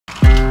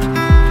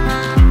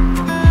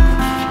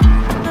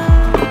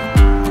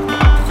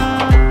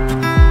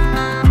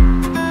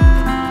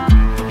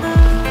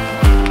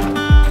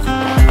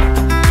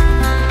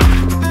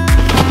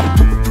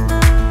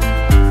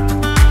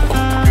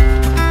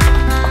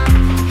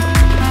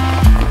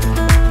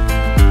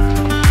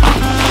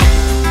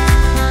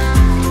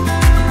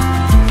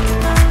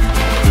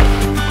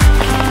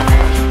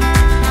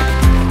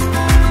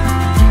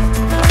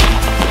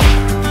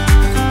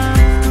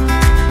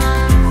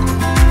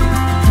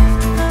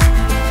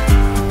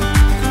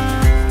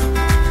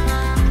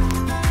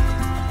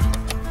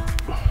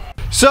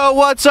So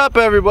what's up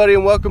everybody,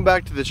 and welcome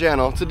back to the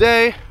channel.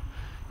 Today,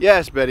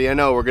 yes Betty, I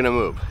know we're gonna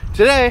move.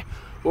 Today,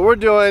 what we're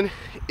doing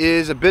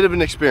is a bit of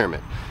an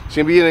experiment. It's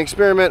gonna be an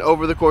experiment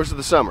over the course of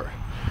the summer.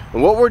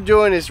 And what we're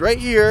doing is right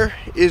here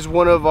is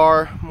one of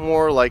our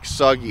more like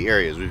soggy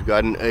areas. We've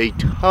gotten a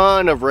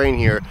ton of rain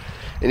here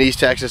in East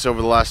Texas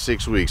over the last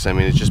 6 weeks. I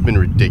mean, it's just been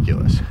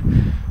ridiculous.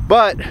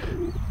 But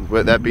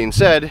with that being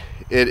said,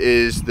 it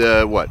is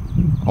the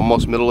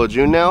almost middle of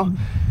June now.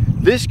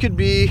 This could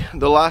be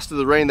the last of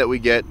the rain that we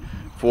get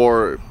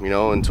for,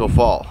 until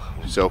fall.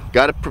 So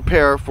got to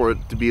prepare for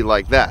it to be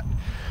like that.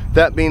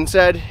 That being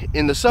said,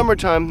 in the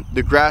summertime,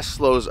 the grass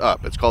slows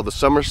up. It's called the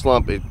summer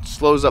slump. It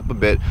slows up a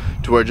bit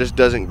to where it just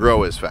doesn't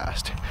grow as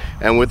fast.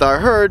 And with our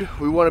herd,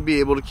 we want to be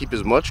able to keep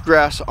as much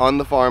grass on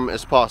the farm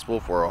as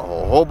possible for a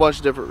whole bunch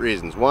of different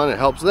reasons. One, it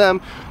helps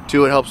them.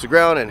 Two, it helps the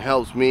ground and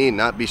helps me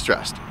not be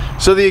stressed.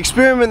 So the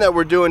experiment that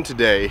we're doing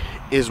today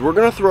is we're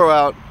going to throw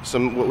out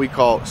some what we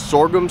call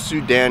Sorghum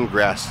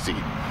Sudangrass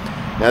seed.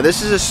 Now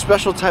this is a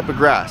special type of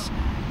grass.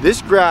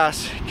 This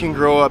grass can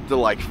grow up to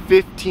like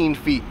 15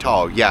 feet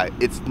tall. Yeah,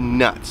 it's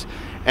nuts.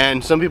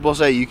 And some people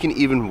say you can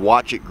even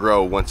watch it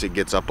grow once it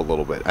gets up a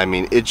little bit. I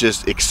mean, it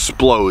just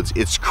explodes.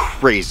 It's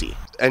crazy.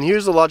 And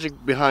here's the logic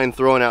behind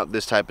throwing out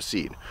this type of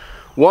seed.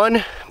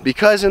 One,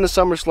 because in the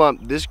summer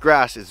slump, this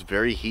grass is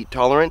very heat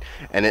tolerant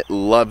and it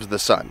loves the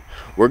sun.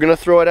 We're gonna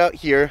throw it out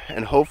here,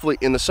 and hopefully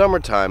in the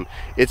summertime,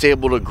 it's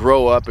able to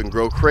grow up and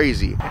grow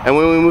crazy. And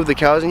when we move the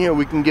cows in here,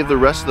 we can give the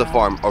rest of the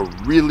farm a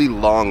really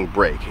long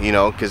break,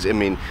 because I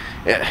mean,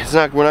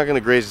 we're not gonna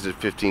graze it at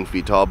 15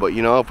 feet tall, but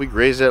if we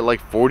graze it at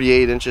like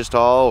 48 inches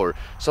tall or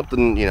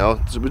something,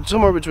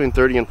 somewhere between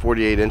 30 and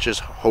 48 inches,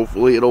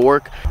 hopefully it'll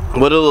work.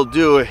 What it'll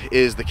do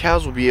is the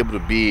cows will be able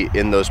to be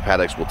in those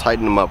paddocks. We'll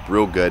tighten them up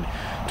real good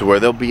to where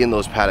they'll be in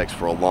those paddocks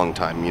for a long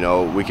time.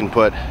 We can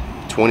put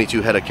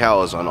 22 head of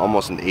cows on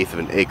almost 1/8 of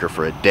an acre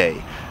for a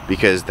day,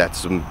 because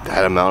that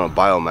amount of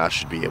biomass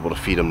should be able to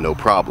feed them no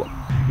problem.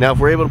 Now if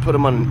we're able to put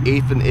them on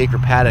 1/8 of an acre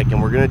paddock,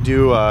 and we're gonna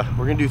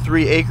do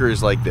 3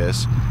 acres like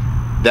this,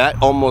 that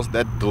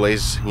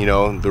delays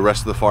the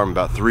rest of the farm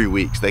about 3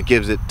 weeks. That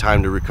gives it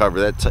time to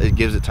recover. It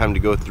gives it time to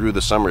go through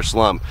the summer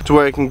slump to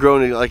where it can grow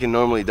like it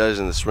normally does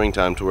in the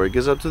springtime, to where it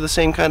gets up to the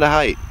same kind of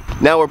height.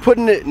 Now we're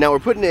putting it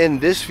in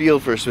this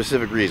field for a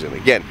specific reason.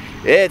 Again,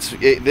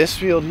 this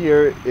field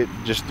here,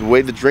 just the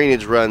way the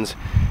drainage runs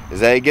is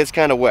that it gets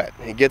kind of wet.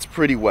 It gets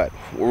pretty wet.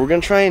 What we're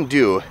gonna try and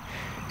do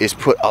is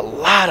put a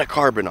lot of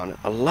carbon on it.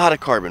 A lot of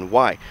carbon.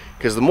 Why?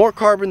 Because the more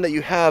carbon that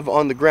you have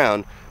on the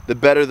ground, the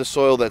better the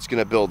soil that's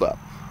gonna build up.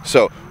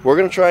 So we're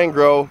gonna try and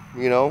grow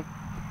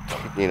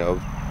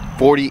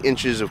 40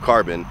 inches of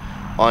carbon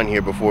on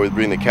here before we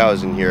bring the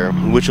cows in here,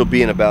 which will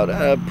be in about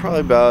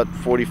probably about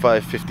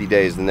 45-50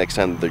 days the next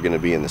time that they're gonna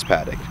be in this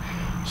paddock.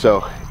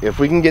 So if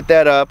we can get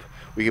that up,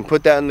 we can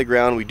put that in the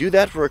ground. We do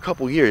that for a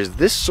couple years.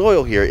 This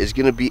soil here is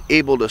gonna be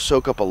able to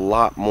soak up a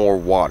lot more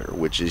water,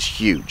 which is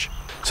huge.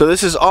 So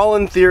this is all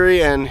in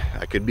theory, and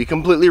I could be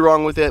completely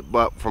wrong with it,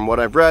 but from what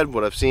I've read,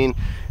 what I've seen,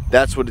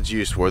 that's what it's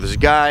used for. There's a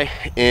guy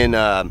in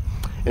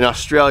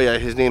Australia,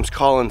 his name's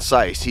Colin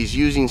Seiss. He's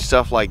using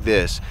stuff like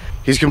this.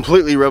 He's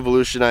completely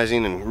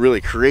revolutionizing and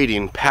really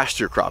creating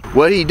pasture crop.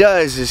 What he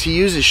does is he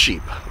uses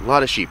sheep, a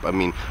lot of sheep. I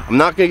mean, I'm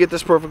not gonna get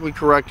this perfectly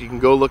correct. You can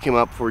go look him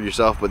up for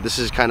yourself, but this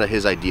is kind of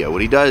his idea.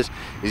 What he does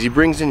is he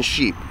brings in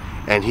sheep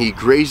and he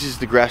grazes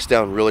the grass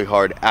down really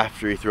hard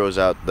after he throws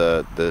out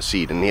the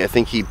seed. And I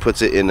think he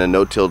puts it in a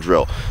no-till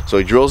drill. So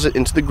he drills it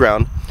into the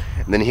ground,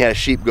 and then he has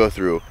sheep go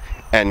through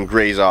and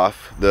graze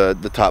off the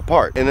top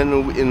part. And then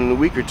in a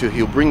week or two,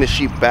 he'll bring the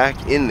sheep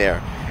back in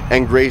there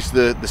and graze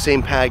the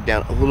same paddock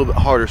down a little bit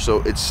harder,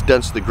 so it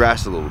stunts the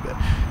grass a little bit.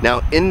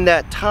 Now in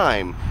that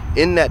time,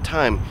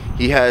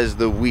 he has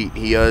the wheat,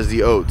 he has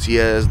the oats, he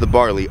has the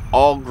barley,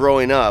 all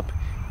growing up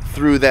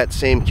through that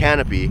same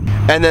canopy.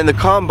 And then the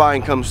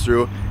combine comes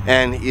through,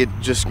 and it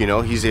just,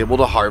 he's able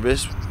to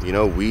harvest,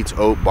 wheat,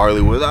 oat,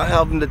 barley without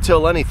having to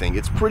till anything.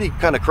 It's pretty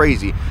kind of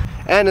crazy.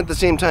 And at the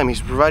same time, he's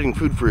providing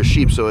food for his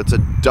sheep, so it's a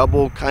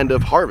double kind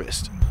of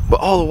harvest. But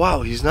all the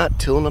while, he's not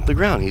tilling up the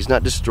ground. He's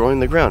not destroying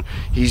the ground.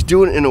 He's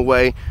doing it in a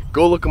way,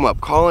 go look him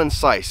up, Colin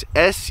Seiss,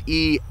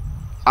 S-E-I-S,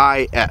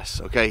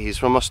 okay? He's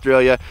from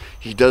Australia.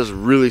 He does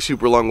really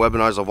super long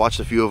webinars. I've watched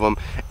a few of them,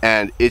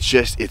 and it's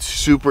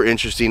super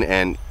interesting.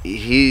 And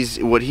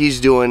what he's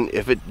doing,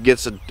 if it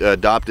gets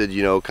adopted,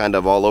 kind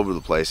of all over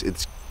the place,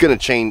 it's gonna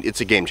change.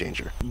 It's a game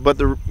changer. But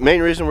the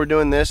main reason we're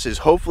doing this is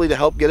hopefully to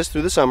help get us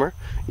through the summer,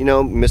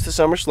 miss the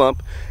summer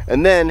slump,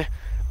 and then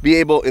be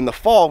able in the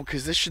fall,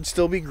 because this should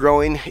still be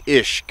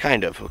growing-ish,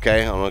 kind of,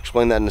 okay? I'll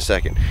explain that in a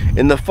second.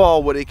 In the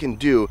fall, what it can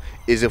do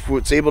is if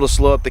it's able to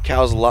slow up the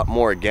cows a lot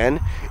more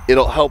again,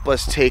 it'll help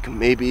us take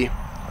maybe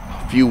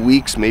a few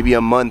weeks, maybe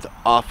a month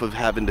off of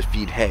having to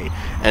feed hay.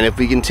 And if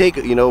we can take,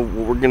 what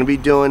we're gonna be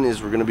doing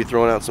is we're gonna be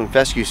throwing out some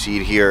fescue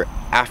seed here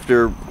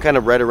after kind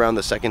of right around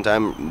the second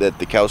time that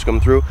the cows come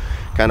through,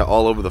 kind of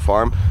all over the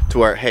farm, to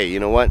where, hey, you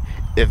know what?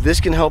 if this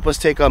can help us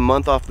take a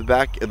month off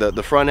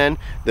the front end,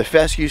 the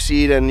fescue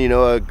seed and, you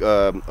know,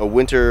 a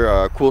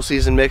winter cool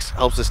season mix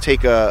helps us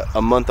take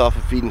a month off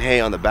of feeding hay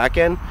on the back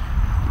end.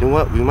 You know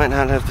what? We might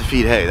not have to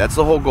feed hay. That's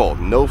the whole goal.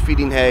 No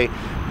feeding hay,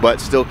 but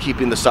still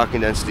keeping the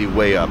stocking density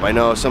way up. I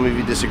know some of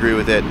you disagree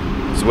with it.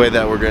 It's the way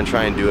that we're going to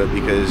try and do it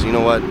because, you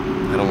know what?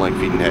 I don't like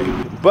feeding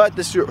hay. But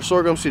the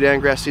sorghum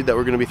Sudangrass seed that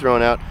we're going to be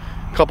throwing out,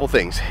 a couple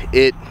things.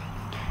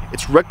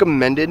 It's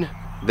recommended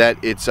that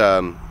it's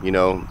you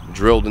know,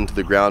 drilled into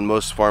the ground.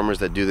 Most farmers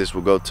that do this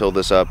will go till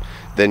this up,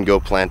 then go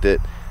plant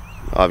it.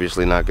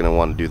 Obviously not going to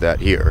want to do that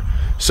here.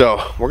 So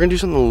we're going to do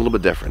something a little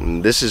bit different.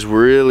 And this is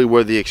really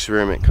where the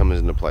experiment comes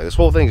into play. This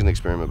whole thing's an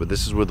experiment, but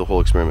this is where the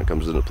whole experiment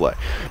comes into play.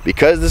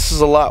 Because this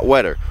is a lot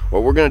wetter,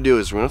 what we're going to do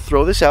is we're going to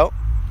throw this out.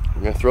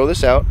 We're going to throw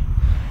this out.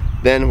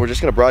 Then we're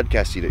just going to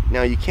broadcast seed it.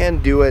 Now you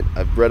can do it.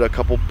 I've read a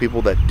couple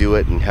people that do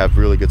it and have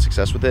really good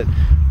success with it,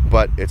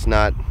 but it's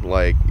not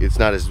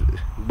as,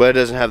 but it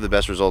doesn't have the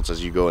best results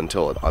as you go and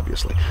till it,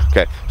 obviously.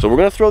 Okay, so we're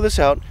going to throw this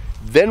out.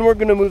 Then we're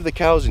going to move the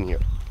cows in here.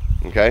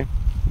 Okay,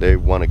 they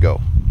want to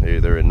go.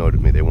 They're annoyed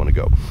at me. They want to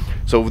go.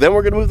 So then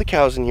we're going to move the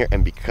cows in here,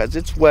 and because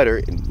it's wetter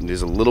and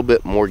there's a little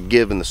bit more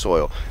give in the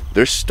soil,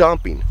 their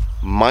stomping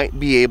might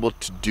be able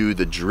to do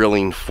the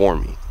drilling for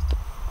me.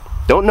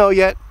 Don't know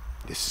yet.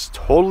 This is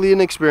totally an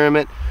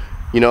experiment.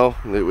 You know,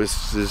 it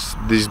was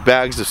these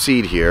bags of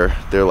seed here.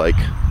 They're like,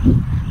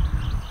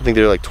 I think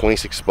they're like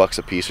 26 bucks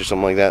a piece or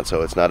something like that.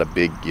 So it's not a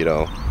big, you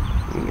know,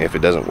 if it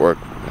doesn't work,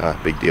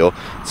 big deal.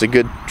 It's a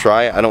good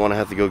try. I don't want to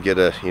have to go get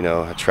a, you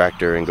know, a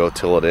tractor and go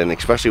till it in,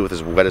 especially with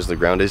as wet as the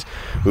ground is.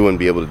 We wouldn't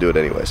be able to do it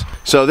anyways.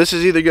 So this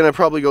is either going to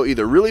probably go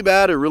either really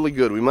bad or really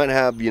good. We might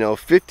have, you know,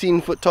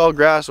 15-foot tall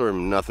grass, or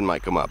nothing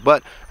might come up.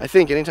 But I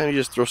think anytime you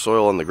just throw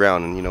soil on the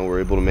ground and, you know, we're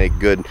able to make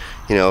good,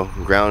 you know,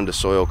 ground to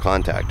soil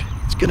contact,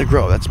 it's going to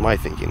grow. That's my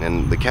thinking.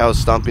 And the cows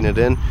stomping it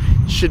in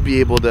should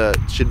be able to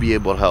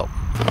help.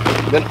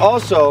 Then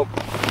also,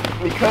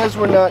 because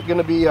we're not going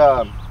to be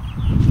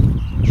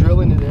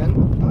drilling it in.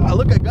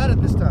 Look, I got it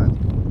this time.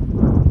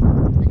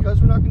 Because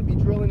we're not going to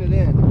be drilling it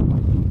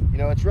in, you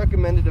know, it's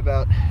recommended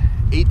about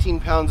 18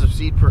 pounds of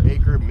seed per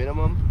acre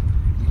minimum.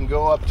 You can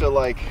go up to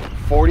like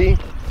 40,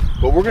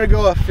 but we're going to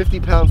go up 50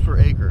 pounds per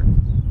acre.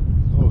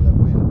 Oh, that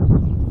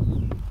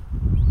wind.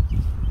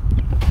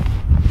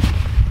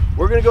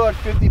 We're going to go at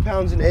 50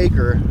 pounds an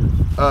acre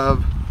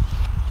of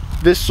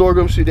this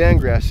sorghum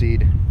Sudangrass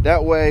seed.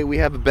 That way we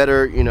have a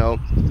better, you know,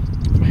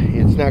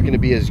 it's not going to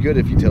be as good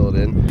if you till it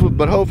in,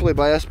 but hopefully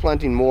by us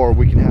planting more,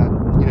 we can have,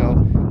 you know,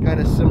 kind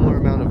of similar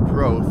amount of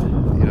growth,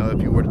 you know,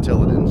 if you were to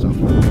till it in. So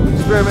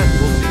experiment,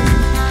 we'll see.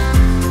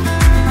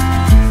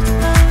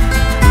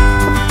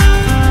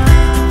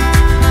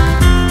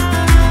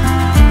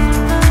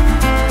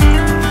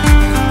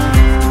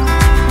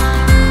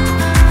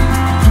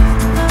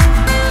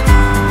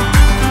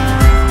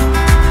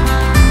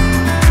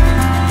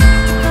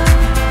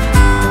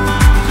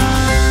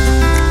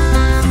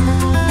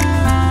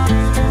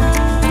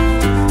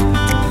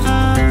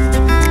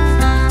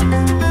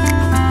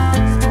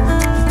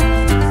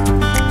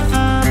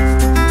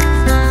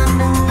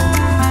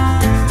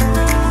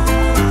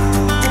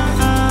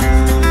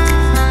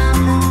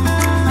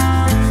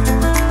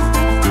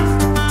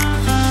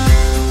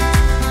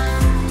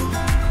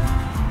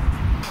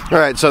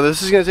 Alright, so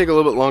this is going to take a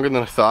little bit longer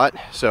than I thought,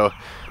 so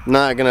I'm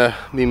not going to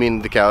be mean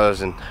to the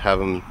cows and have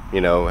them,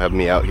 you know, have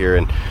me out here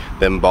and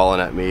them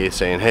bawling at me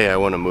saying, hey, I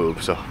want to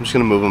move. So I'm just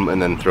going to move them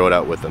and then throw it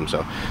out with them,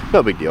 so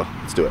no big deal.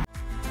 Let's do it.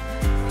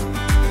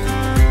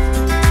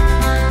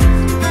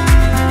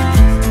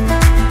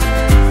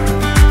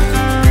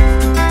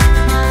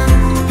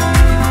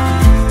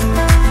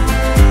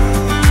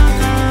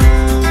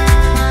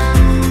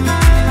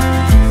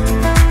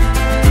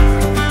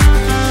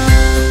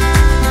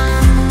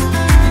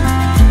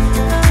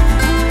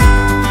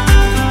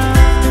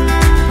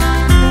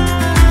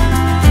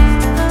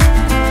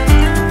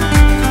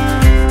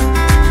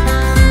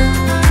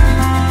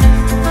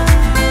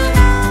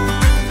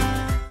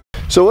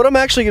 So what I'm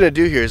actually going to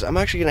do here is I'm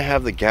actually going to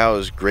have the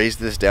cows graze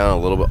this down a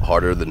little bit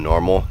harder than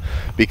normal,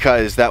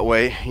 because that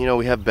way, you know,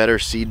 we have better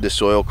seed to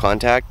soil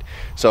contact.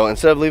 So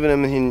instead of leaving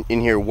them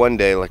in here one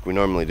day like we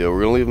normally do,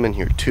 we're going to leave them in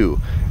here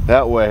 2.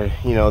 That way,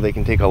 you know, they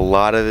can take a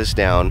lot of this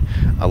down,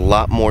 a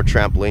lot more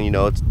trampling. You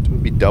know, it's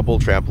would be double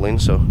trampling,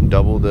 so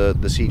double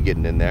the seed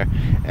getting in there,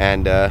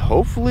 and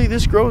hopefully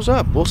this grows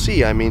up. We'll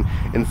see. I mean,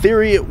 in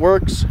theory it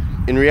works.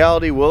 In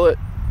reality, will it?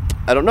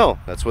 I don't know.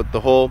 That's what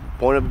the whole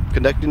point of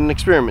conducting an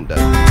experiment does.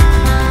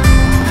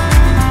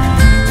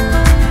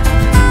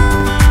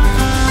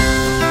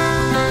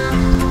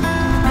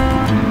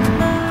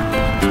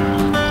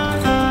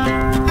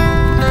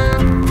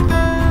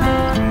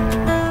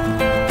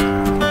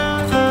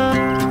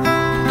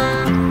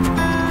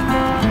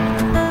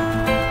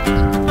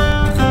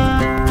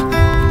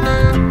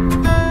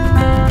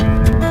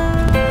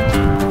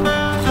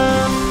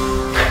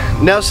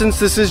 Now, since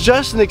this is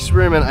just an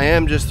experiment, I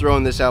am just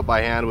throwing this out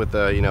by hand with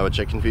a, you know, a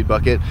chicken feed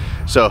bucket,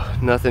 so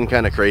nothing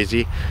kind of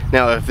crazy.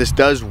 Now, if this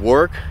does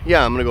work,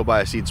 yeah, I'm gonna go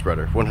buy a seed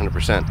spreader,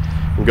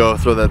 100%, and go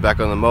throw that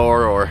back on the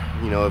mower, or,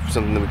 you know, if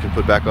something that we can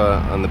put back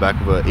on the back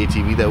of an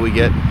ATV that we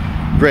get,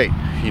 great,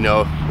 you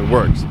know, it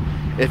works.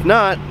 If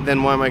not,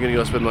 then why am I gonna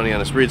go spend money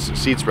on a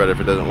seed spreader if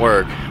it doesn't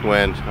work,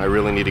 when I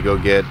really need to go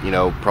get, you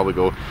know, probably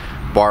go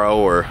borrow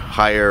or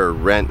hire or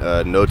rent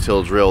a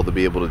no-till drill to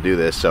be able to do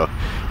this. So,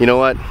 you know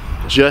what?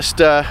 Just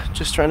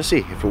trying to see.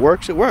 If it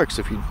works, it works.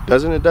 If it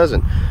doesn't, it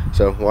doesn't.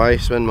 So why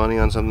spend money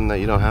on something that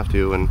you don't have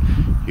to when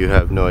you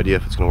have no idea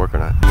if it's gonna work or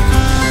not?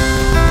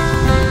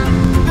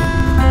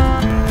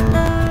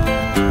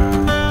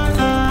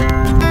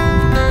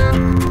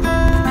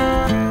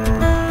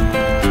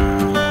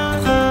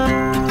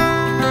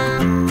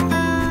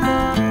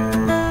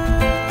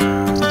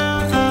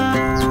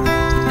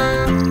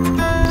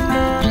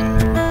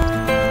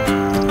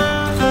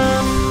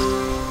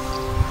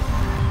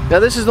 Now,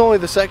 this is only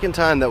the second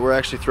time that we're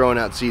actually throwing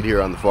out seed here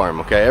on the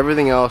farm, okay?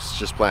 Everything else is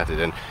just planted.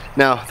 And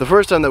now, the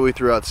first time that we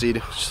threw out seed,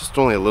 it was just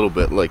only a little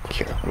bit, like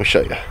here, let me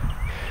show you.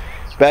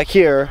 Back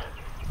here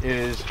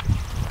is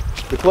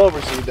the clover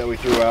seed that we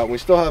threw out, and we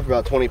still have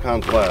about 20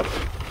 pounds left.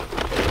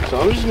 So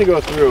I'm just gonna go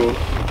through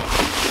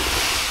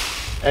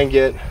and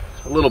get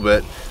a little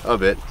bit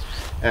of it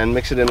and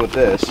mix it in with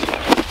this,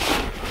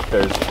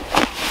 because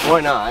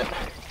why not?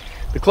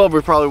 The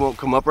clover probably won't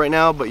come up right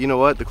now, but you know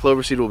what? The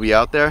clover seed will be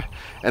out there.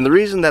 And the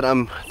reason that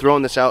I'm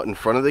throwing this out in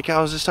front of the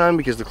cows this time,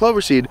 because the clover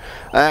seed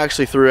I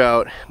actually threw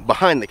out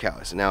behind the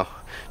cows. Now,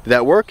 did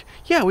that work?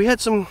 Yeah, we had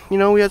some, you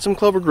know, we had some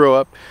clover grow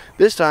up.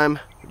 This time,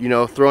 you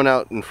know, thrown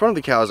out in front of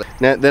the cows.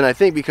 Now, then I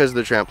think because of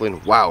the trampling,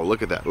 wow,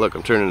 look at that. Look,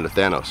 I'm turning into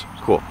Thanos.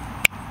 Cool.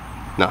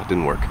 No, it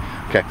didn't work.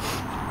 Okay.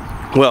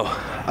 Well,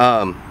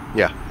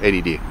 yeah,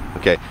 ADD.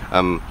 Okay,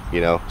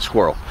 you know,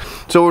 squirrel.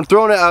 So we're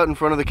throwing it out in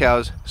front of the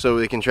cows so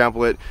they can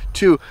trample it.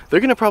 Two, they're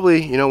gonna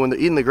probably, you know, when they're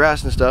eating the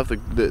grass and stuff,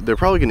 they're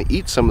probably gonna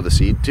eat some of the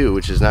seed too,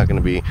 which is not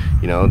gonna be,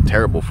 you know,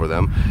 terrible for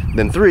them.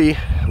 Then three,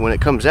 when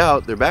it comes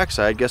out their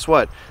backside, guess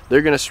what?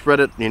 They're gonna spread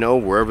it, you know,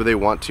 wherever they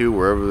want to,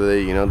 wherever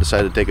they, you know,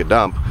 decide to take a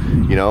dump,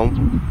 you know,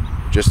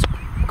 just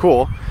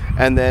cool.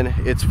 And then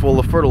it's full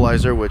of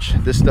fertilizer, which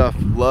this stuff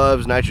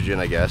loves nitrogen,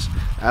 I guess.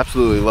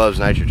 Absolutely loves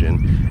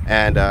nitrogen.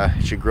 And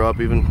it should grow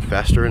up even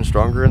faster and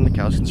stronger, and the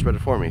cows can spread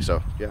it for me.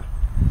 So yeah,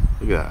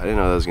 look at that. I didn't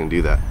know that was gonna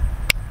do that.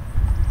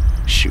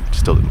 Shoot,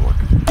 still didn't work.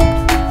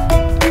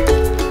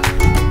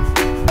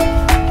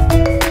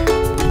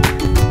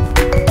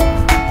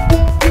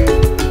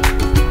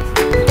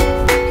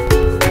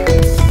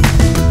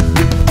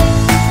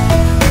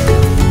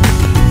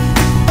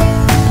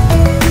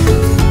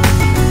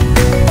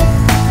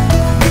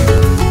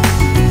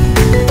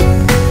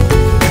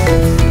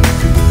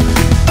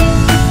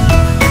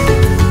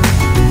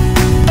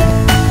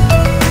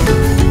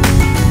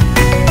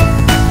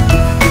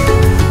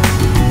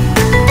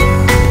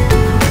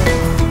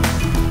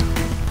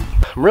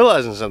 I'm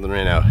realizing something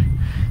right now,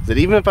 is that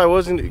even if I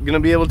wasn't gonna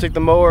be able to take the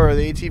mower or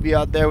the ATV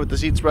out there with the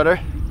seed spreader,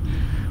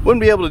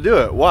 wouldn't be able to do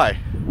it. Why?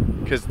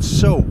 Because it's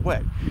so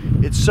wet.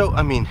 It's so,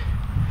 I mean,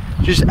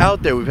 just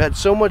out there, we've had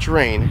so much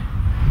rain.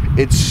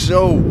 It's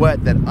so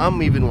wet that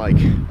I'm even like,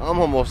 I'm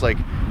almost like,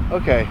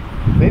 okay,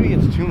 maybe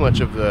it's too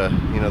much of the,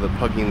 you know, the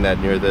pugging that,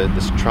 near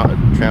this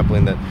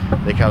trampling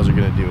that the cows are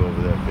gonna do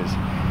over there. Because,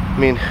 I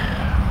mean,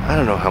 I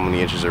don't know how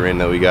many inches of rain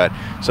that we got.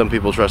 Some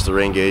people trust the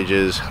rain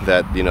gauges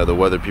that, you know, the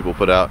weather people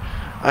put out.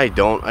 I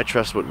don't. I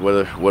trust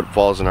what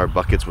falls in our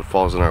buckets, what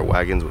falls in our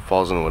wagons, what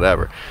falls in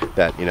whatever.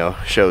 That, you know,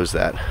 shows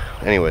that.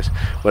 Anyways,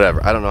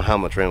 whatever. I don't know how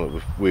much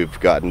rain we've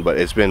gotten, but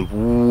it's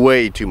been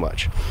way too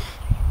much.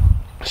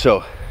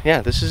 So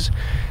yeah, this is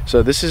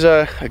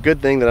a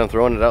good thing that I'm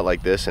throwing it out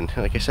like this, and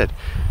like I said,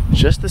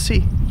 just to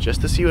see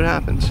what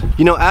happens.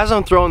 You know, as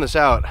I'm throwing this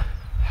out,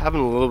 having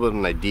a little bit of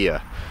an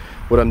idea.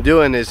 What I'm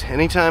doing is,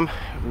 anytime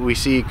we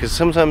see, because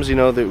sometimes, you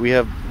know, that we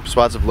have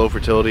spots of low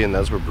fertility, and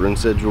that's where broom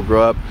sedge will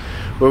grow up,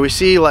 where we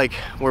see like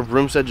where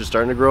broom sedge is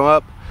starting to grow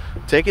up,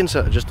 taking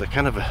just a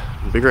kind of a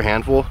bigger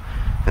handful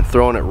and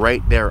throwing it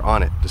right there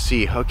on it to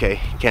see, okay,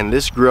 can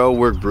this grow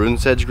where broom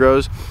sedge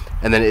grows?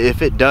 And then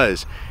if it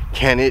does,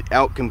 can it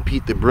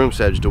outcompete the broom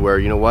sedge to where,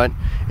 you know what,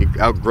 it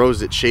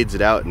outgrows it, shades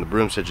it out, and the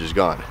broom sedge is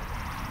gone?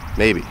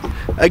 Maybe.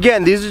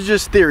 Again, these are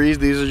just theories,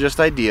 these are just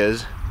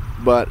ideas,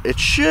 but it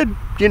should,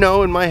 you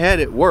know, in my head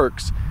it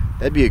works.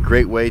 That'd be a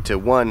great way to,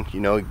 one, you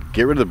know,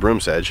 get rid of the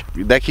broom sedge.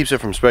 That keeps it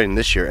from spreading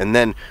this year. And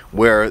then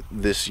where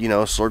this, you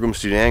know, Sorghum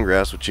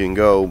Sudangrass, which you can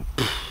go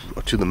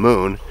to the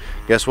moon,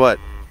 guess what?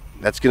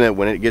 That's gonna,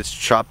 when it gets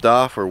chopped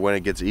off or when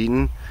it gets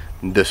eaten,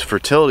 this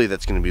fertility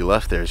that's gonna be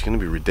left there is gonna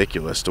be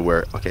ridiculous to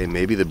where, okay,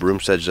 maybe the broom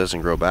sedge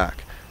doesn't grow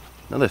back.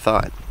 Another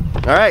thought.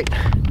 All right,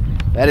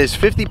 that is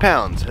 50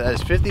 pounds. That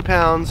is 50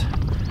 pounds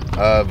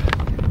of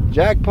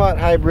jackpot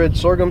hybrid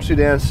Sorghum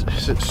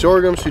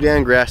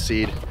Sudangrass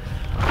seed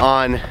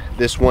on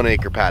this 1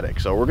 acre paddock.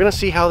 So we're gonna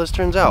see how this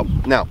turns out.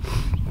 Now,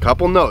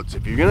 couple notes.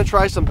 If you're gonna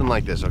try something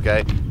like this,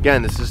 okay?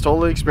 Again, this is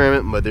totally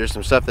experiment, but there's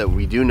some stuff that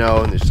we do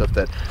know, and there's stuff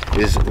that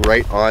is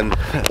right on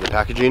the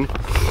packaging.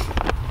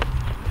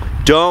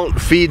 Don't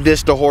feed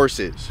this to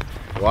horses.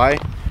 Why?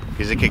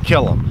 Because it could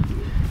kill them.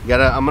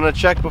 I'm gonna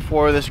check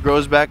before this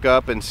grows back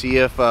up and see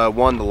if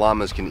one, the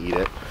llamas can eat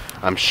it.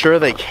 I'm sure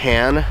they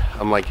can.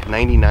 I'm like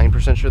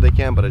 99% sure they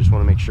can, but I just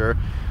want to make sure.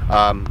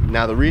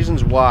 Now the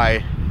reasons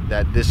why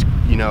that this,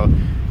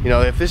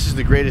 if this is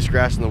the greatest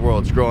grass in the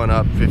world, it's growing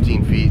up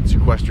 15 feet,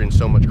 sequestering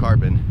so much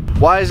carbon.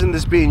 Why isn't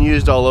this being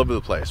used all over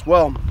the place?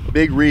 Well,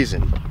 big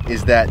reason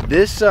is that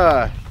this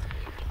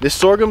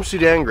Sorghum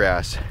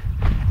Sudangrass,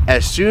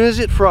 as soon as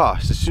it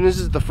frosts, as soon as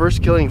it's the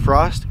first killing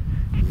frost,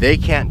 they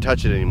can't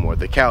touch it anymore.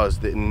 The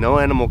cows, no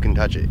animal can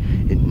touch it.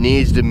 It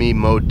needs to be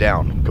mowed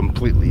down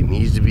completely. It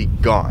needs to be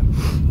gone.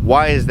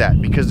 Why is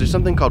that? Because there's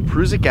something called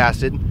prussic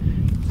acid.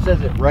 It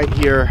says it right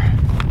here.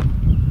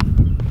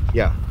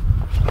 Yeah.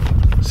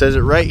 It says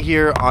it right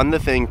here on the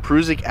thing,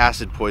 prussic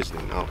acid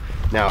poisoning.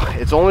 Now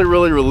it's only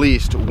really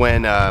released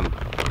when the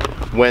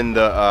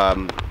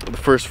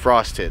first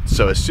frost hits.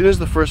 So as soon as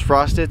the first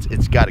frost hits,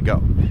 it's got to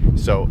go.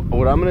 So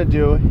what I'm gonna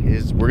do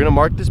is we're gonna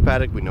mark this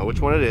paddock. We know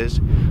which one it is.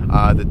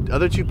 The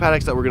other two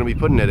paddocks that we're gonna be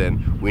putting it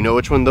in, we know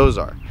which one those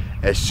are.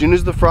 As soon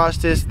as the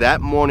frost hits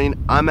that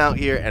morning, I'm out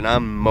here and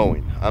I'm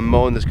mowing. I'm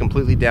mowing this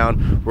completely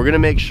down. We're gonna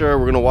make sure,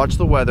 we're gonna watch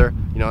the weather.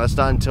 That's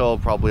not until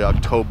probably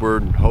October,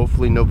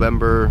 hopefully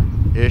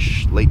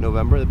November-ish, late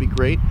November, that'd be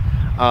great.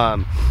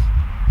 That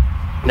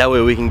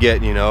way we can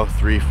get,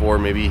 3, 4,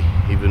 maybe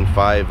even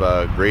 5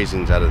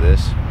 grazings out of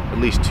this. At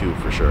least 2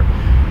 for sure.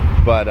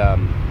 But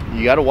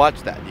you got to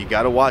watch that. You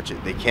got to watch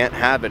it. They can't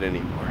have it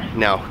anymore.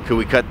 Now, could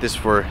we cut this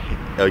for,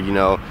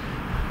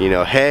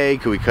 hay?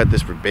 Could we cut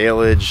this for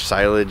baleage,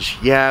 silage?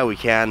 Yeah, we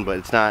can, but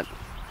it's not.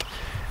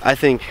 I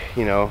think,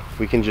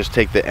 we can just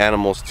take the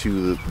animals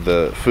to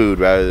the food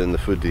rather than the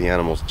food to the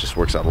animals. It just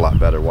works out a lot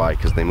better. Why?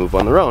 Because they move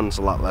on their own. It's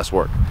a lot less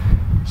work.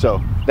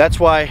 So that's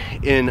why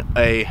in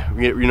a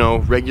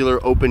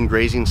regular open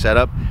grazing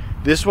setup,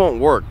 this won't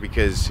work,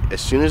 because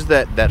as soon as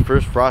that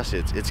first frost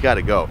hits, it's got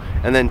to go.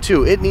 And then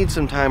 2, it needs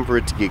some time for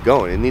it to get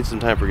going. It needs some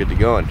time for it to get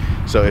going.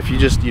 So if you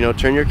just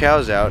turn your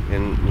cows out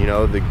and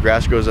the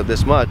grass grows up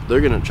this much,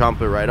 they're gonna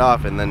chomp it right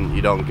off, and then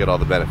you don't get all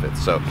the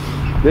benefits. So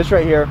this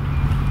right here,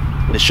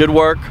 this should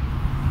work.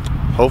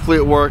 Hopefully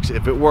it works.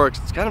 If it works,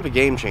 it's kind of a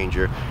game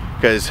changer,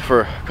 because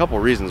for a couple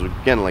of reasons.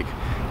 Again, like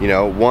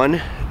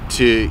one,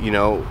 to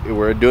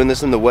we're doing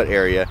this in the wet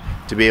area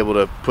to be able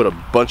to put a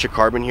bunch of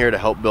carbon here to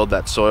help build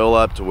that soil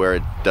up to where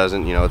it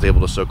doesn't, it's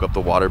able to soak up the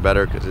water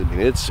better, because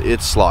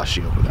it's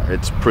sloshy over there.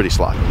 It's pretty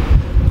sloshy.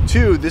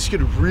 2, this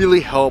could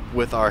really help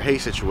with our hay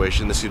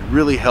situation. This could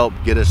really help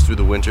get us through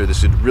the winter.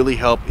 This would really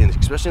help,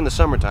 especially in the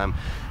summertime,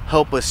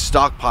 help us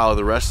stockpile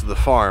the rest of the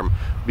farm,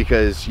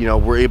 because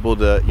we're able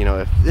to,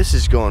 if this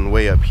is going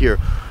way up here,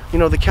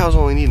 the cows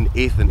only need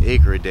 1/8 of an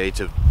acre a day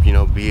to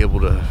be able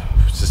to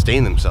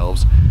sustain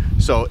themselves.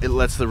 So it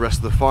lets the rest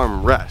of the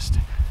farm rest.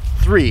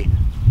 3,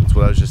 that's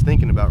what I was just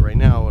thinking about right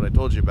now, what I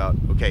told you about.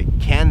 Okay,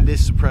 can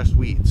this suppress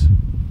weeds?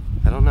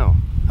 I don't know.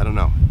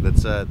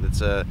 That's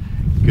a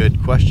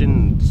good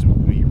question. It's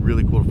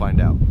really cool to find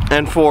out.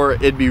 And 4,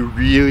 it'd be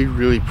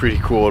really pretty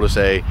cool to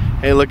say,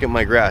 hey, look at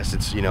my grass.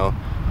 It's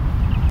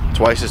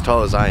twice as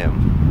tall as I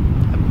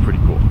am. That'd be pretty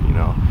cool,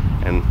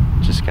 and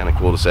just kind of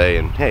cool to say.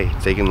 And hey,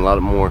 taking a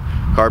lot more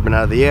carbon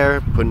out of the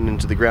air, putting it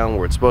into the ground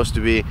where it's supposed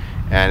to be,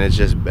 and it's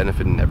just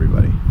benefiting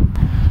everybody.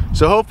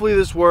 So hopefully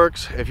this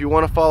works. If you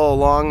want to follow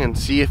along and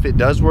see if it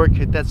does work,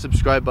 hit that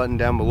subscribe button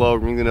down below,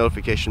 ring the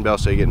notification bell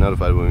so you get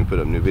notified when we put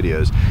up new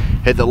videos.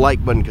 Hit the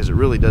like button, because it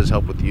really does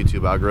help with the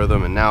YouTube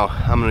algorithm. And now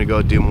I'm gonna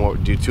go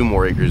do 2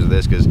 more acres of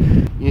this, because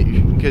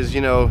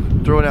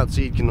throwing out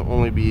seed can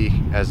only be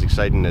as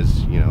exciting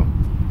as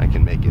I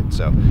can make it.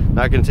 So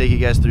not gonna take you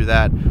guys through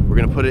that. We're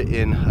gonna put it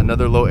in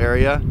another low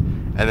area,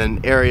 and then an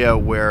area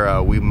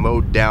where we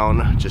mowed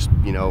down just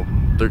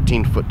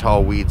 13-foot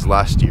tall weeds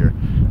last year.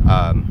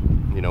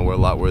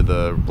 Where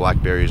the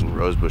blackberries and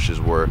rose bushes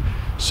were.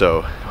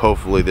 So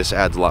hopefully this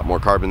adds a lot more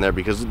carbon there,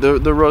 because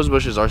the rose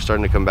bushes are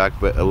starting to come back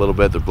a little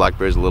bit, the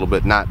blackberries a little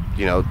bit, not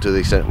to the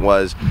extent it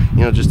was,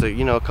 just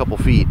a couple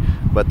feet.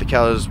 But the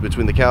cows,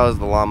 between the cows,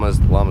 the llamas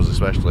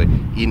especially,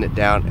 eating it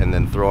down and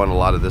then throwing a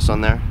lot of this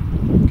on there,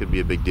 could be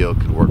a big deal.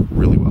 Could work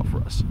really well for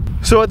us.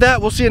 So with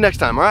that, we'll see you next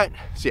time. All right,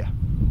 see ya.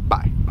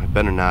 Bye. I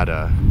better not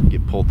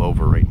get pulled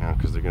over right now,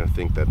 because they're gonna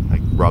think that I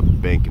robbed the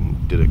bank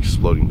and did an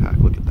exploding pack.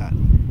 Look at that.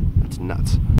 That's nuts.